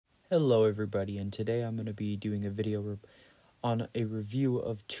Hello everybody, and today I'm going to be doing a video on a review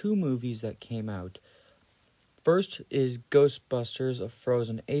of two movies that came out. First is Ghostbusters: A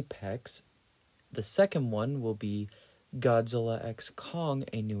Frozen Apex. The second one will be Godzilla X Kong: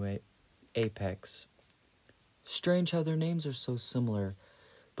 A New Apex. Strange how their names are so similar,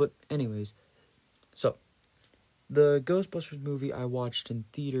 but anyways, so the Ghostbusters movie I watched in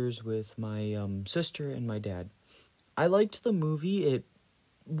theaters with my sister and my dad. I liked the movie. It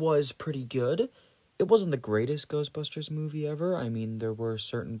was pretty good. It wasn't the greatest Ghostbusters movie ever. I mean, there were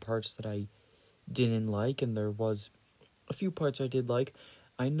certain parts that I didn't like, and there was a few parts I did like.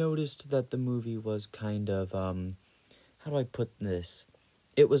 I noticed that the movie was kind of, how do I put this?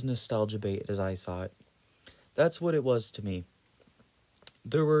 It was nostalgia bait as I saw it. That's what it was to me.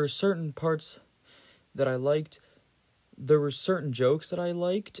 There were certain parts that I liked. There were certain jokes that I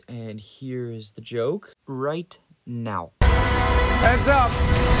liked, and here is the joke right now. Heads up!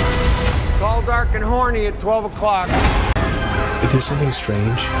 It's all dark and horny at 12 o'clock. If there's something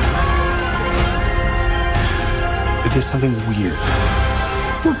strange, if there's something weird,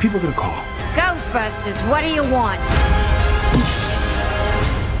 who are people gonna call? Ghostbusters, what do you want?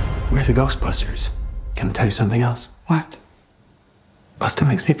 We're the Ghostbusters. Can I tell you something else? What? Buster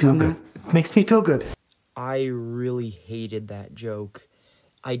makes me feel good. It makes me feel good. I really hated that joke.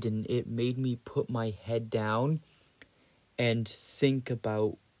 I didn't. It made me put my head down and think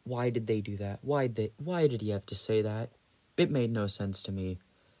about why did they do that? Why did he have to say that? It made no sense to me.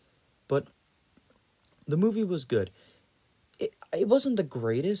 But the movie was good. It wasn't the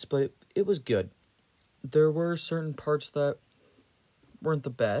greatest, but it was good. There were certain parts that weren't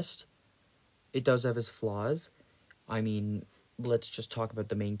the best. It does have its flaws. I mean, let's just talk about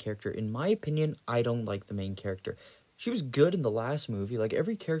the main character. In my opinion, I don't like the main character. She was good in the last movie. Like,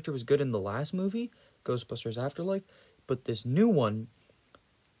 every character was good in the last movie, Ghostbusters Afterlife. But this new one,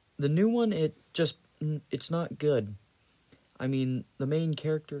 it's not good. I mean, the main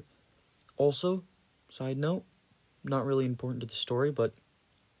character, also, side note, not really important to the story, but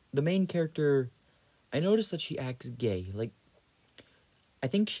the main character, I noticed that she acts gay. Like, I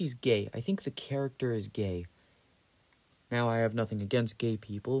think she's gay. I think the character is gay. Now, I have nothing against gay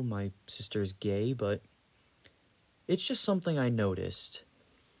people. My sister's gay, but it's just something I noticed.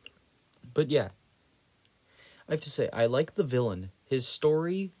 But yeah, I have to say, I like the villain. His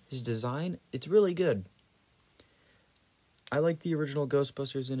story, his design, it's really good. I like the original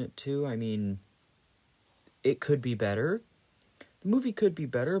Ghostbusters in it too. I mean, it could be better. The movie could be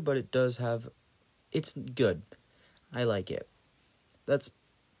better, but it's good. I like it. That's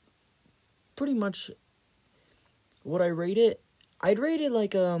pretty much what I rate it. I'd rate it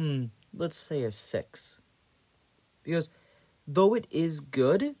like, let's say a 6. Because though it is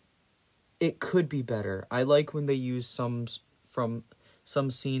good, it could be better. I like when they use some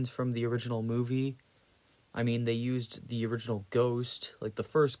scenes from the original movie. I mean, they used the original ghost, like the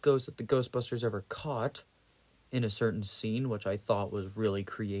first ghost that the Ghostbusters ever caught, in a certain scene, which I thought was really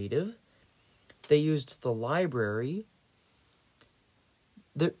creative. They used the library.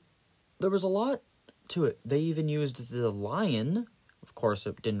 There was a lot to it. They even used the lion. Of course,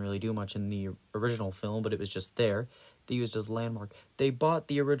 it didn't really do much in the original film, but it was just there. They used it as a landmark. They bought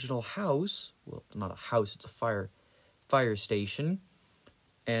the original house. Well, not a house, it's a fire station.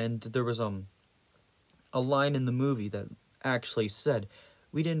 And there was a line in the movie that actually said,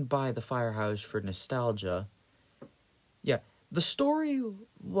 "We didn't buy the firehouse for nostalgia." Yeah, the story,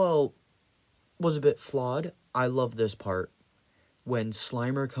 well, was a bit flawed. I love this part. When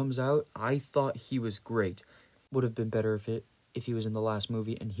Slimer comes out, I thought he was great. Would have been better if he was in the last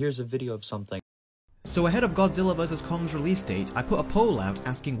movie. And here's a video of something. So ahead of Godzilla vs. Kong's release date, I put a poll out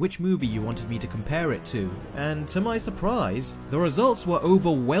asking which movie you wanted me to compare it to. And to my surprise, the results were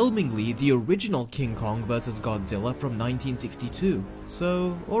overwhelmingly the original King Kong vs. Godzilla from 1962.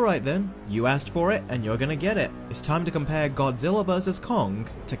 So, alright then, you asked for it and you're gonna get it. It's time to compare Godzilla vs. Kong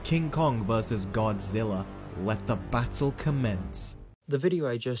to King Kong vs. Godzilla. Let the battle commence. The video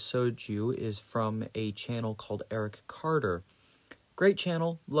I just showed you is from a channel called Eric Carter. Great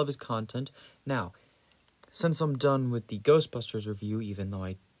channel, love his content. Now, since I'm done with the Ghostbusters review, even though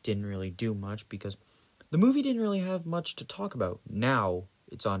I didn't really do much because the movie didn't really have much to talk about, now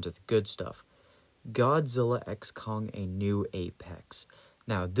it's on to the good stuff. Godzilla X Kong: A New Apex.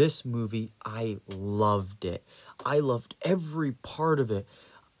 Now, this movie, I loved it. I loved every part of it.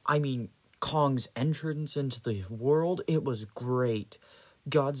 I mean, Kong's entrance into the world, it was great.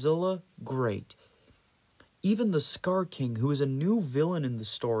 Godzilla, great. Even the Scar King, who is a new villain in the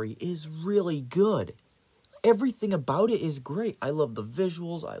story, is really good. Everything about it is great. I love the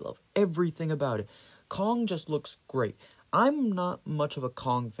visuals. I love everything about it. Kong just looks great. I'm not much of a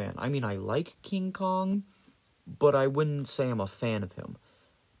Kong fan. I mean, I like King Kong, but I wouldn't say I'm a fan of him.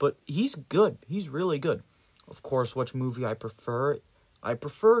 But he's good. He's really good. Of course, which movie I prefer? I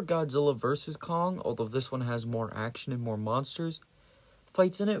prefer Godzilla vs. Kong, although this one has more action and more monsters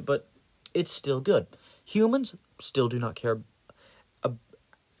fights in it, but it's still good. Humans still do not care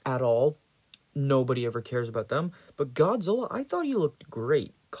at all. Nobody ever cares about them. But Godzilla, I thought he looked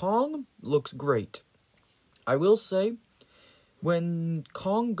great. Kong looks great. I will say, when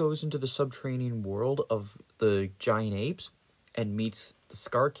Kong goes into the subterranean world of the giant apes and meets the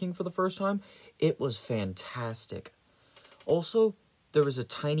Scar King for the first time, it was fantastic. Also, there was a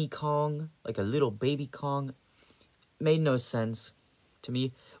tiny Kong, like a little baby Kong. Made no sense to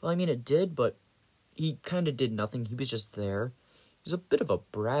me. Well, I mean, it did, but he kind of did nothing. He was just there. He was a bit of a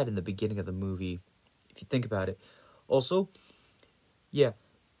brat in the beginning of the movie, if you think about it. Also, yeah,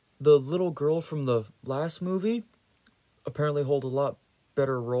 the little girl from the last movie apparently hold a lot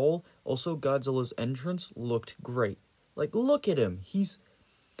better role. Also, Godzilla's entrance looked great. Like, look at him. He's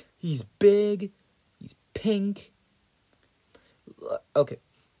big. He's pink. Okay.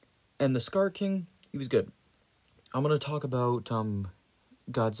 And the Scar King, he was good. I'm going to talk about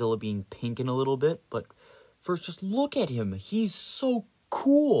Godzilla being pink in a little bit, but first, just look at him. He's so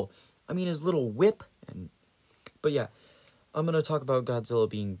cool. I mean, his little whip. But yeah, I'm going to talk about Godzilla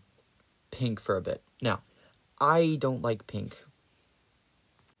being pink for a bit. Now, I don't like pink.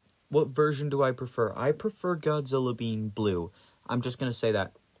 What version do I prefer? I prefer Godzilla being blue. I'm just going to say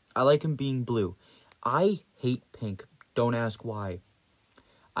that. I like him being blue. I hate pink. Don't ask why.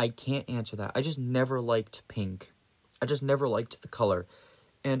 I can't answer that. I just never liked pink. I just never liked the color.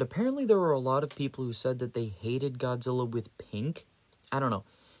 And apparently there were a lot of people who said that they hated Godzilla with pink. I don't know.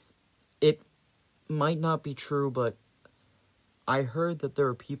 It might not be true, but I heard that there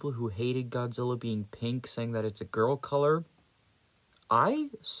are people who hated Godzilla being pink, saying that it's a girl color. I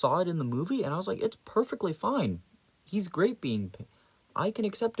saw it in the movie, and I was like, it's perfectly fine. He's great being pink. I can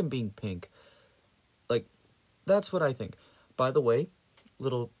accept him being pink. Like, that's what I think. By the way,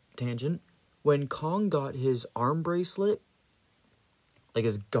 little tangent. When Kong got his arm bracelet, like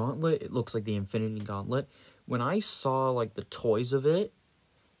his gauntlet, it looks like the Infinity Gauntlet. When I saw, like, the toys of it,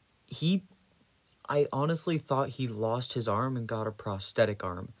 I honestly thought he lost his arm and got a prosthetic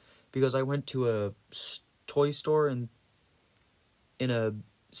arm. Because I went to a toy store in a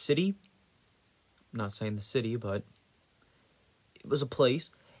city. I'm not saying the city, but it was a place.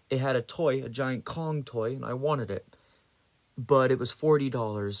 It had a toy, a giant Kong toy, and I wanted it. But it was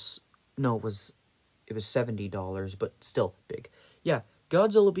 $40. No, it was $70, but still big. Yeah,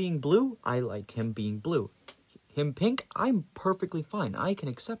 Godzilla being blue, I like him being blue. Him pink, I'm perfectly fine. I can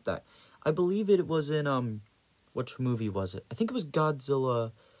accept that. I believe it was in, which movie was it? I think it was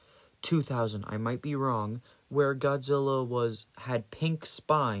Godzilla 2000. I might be wrong. Where Godzilla had pink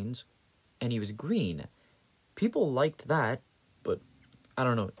spines, and he was green. People liked that, but I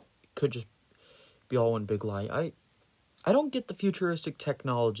don't know. It could just be all one big lie. I don't get the futuristic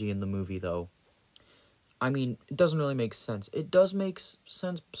technology in the movie, though. I mean, it doesn't really make sense. It does make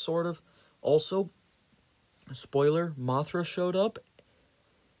sense, sort of. Also, spoiler, Mothra showed up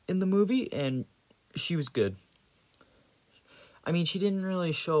in the movie, and she was good. I mean, she didn't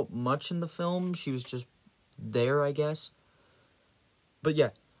really show up much in the film. She was just there, I guess. But yeah,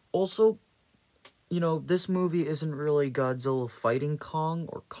 also, you know, this movie isn't really Godzilla fighting Kong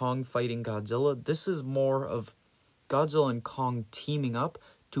or Kong fighting Godzilla. This is more of Godzilla and Kong teaming up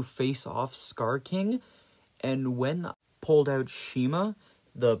to face off Scar King. And when I pulled out Shima,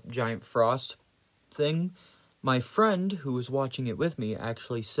 the giant frost thing, my friend who was watching it with me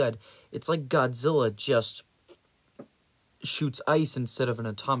actually said, it's like Godzilla just shoots ice instead of an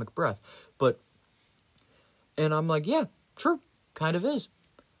atomic breath. And I'm like, yeah, true, kind of is.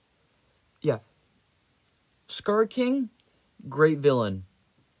 Yeah. Scar King, great villain.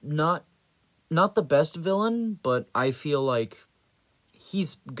 Not the best villain, but I feel like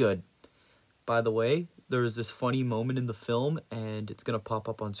he's good. By the way, there is this funny moment in the film, and it's going to pop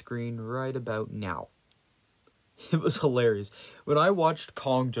up on screen right about now. It was hilarious. When I watched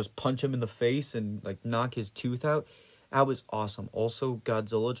Kong just punch him in the face and, like, knock his tooth out, that was awesome. Also,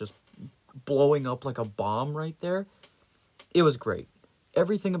 Godzilla just blowing up like a bomb right there. It was great.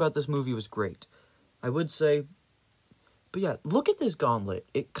 Everything about this movie was great. I would say, but yeah, look at this gauntlet.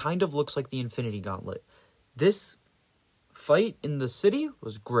 It kind of looks like the Infinity Gauntlet. This fight in the city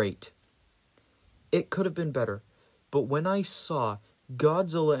was great. It could have been better. But when I saw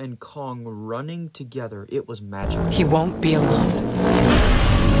Godzilla and Kong running together, it was magical. He won't be alone.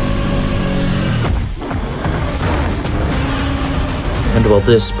 And well,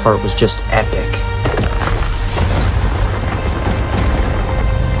 this part was just epic.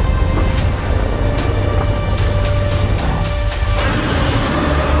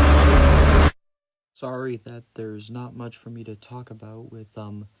 sorry that there's not much for me to talk about with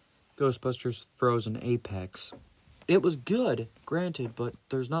Ghostbusters Frozen Apex. It was good, granted, but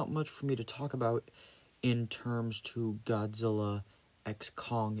there's not much for me to talk about in terms to Godzilla X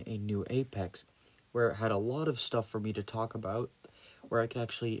Kong, A New Apex, where it had a lot of stuff for me to talk about, where I could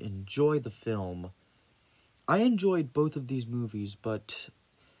actually enjoy the film. I enjoyed both of these movies, but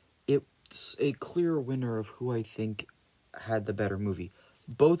it's a clear winner of who I think had the better movie.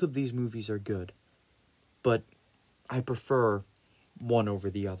 Both of these movies are good, but I prefer one over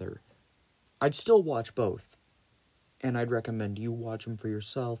the other. I'd still watch both, and I'd recommend you watch them for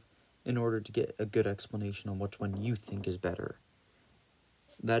yourself in order to get a good explanation on which one you think is better.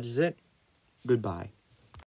 That is it. Goodbye.